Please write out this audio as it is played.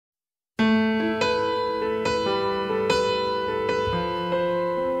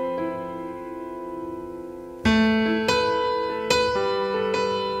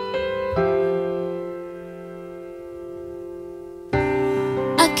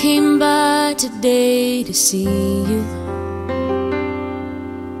came by today to see you.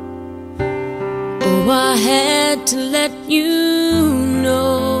 Oh, I had to let you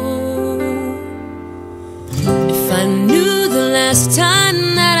know. If I knew the last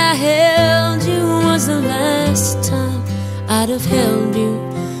time that I held you was the last time, I'd have held you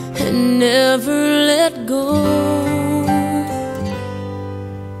and never let go.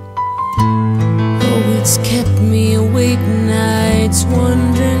 Oh, it's kept me awake nights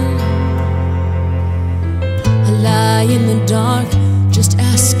wondering. I lie in the dark just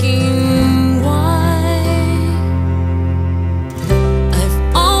asking why. I've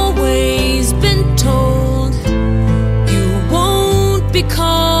always been told you won't be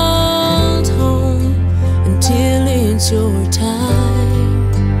called home until it's your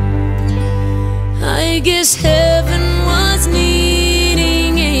time. I guess heaven was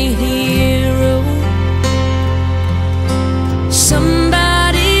needing a hero,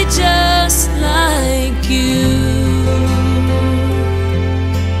 somebody just like you,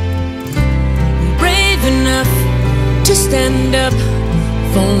 brave enough to stand up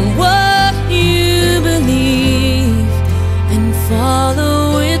for what you believe and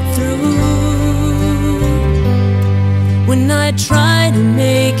follow it through. When I try to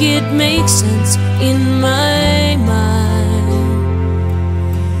make it make sense in my mind,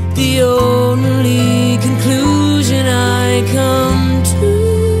 the only conclusion I come to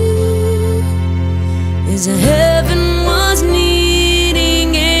is that heaven was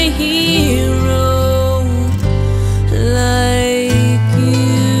needing a hero like you.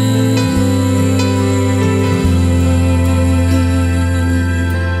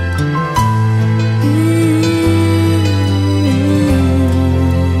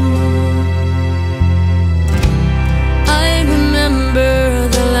 I remember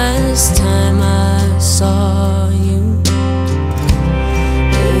the last time I saw you.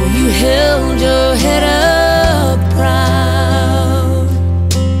 Oh, you held your head up proud.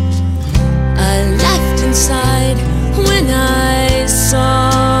 I laughed inside when I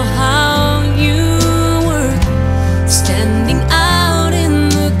saw how you were standing out in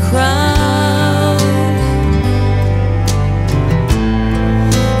the crowd.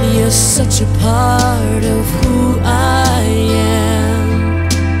 You're such a part of who I am.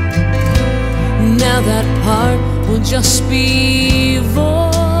 Now that part will just be void.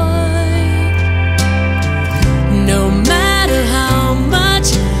 No matter how much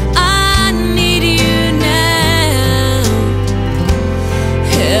I need you now,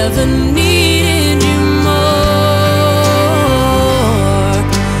 heaven needed you more.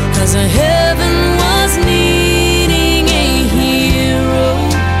 'Cause heaven was needing a hero,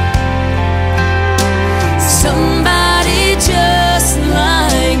 somebody just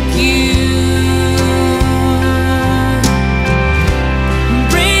like you,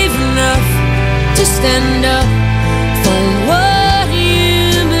 brave enough to stand up for what you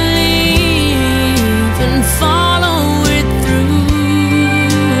believe and follow it through.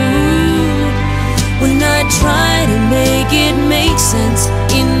 When I try to make it make sense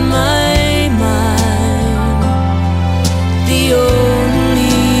in my mind, the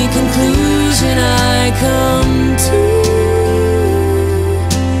only conclusion I come to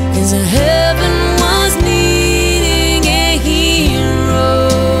is that heaven was needing a hero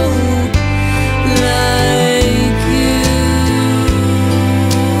like you.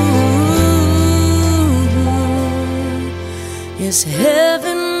 Yes,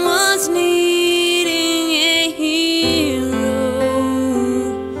 heaven was needing a hero.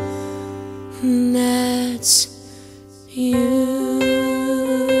 That's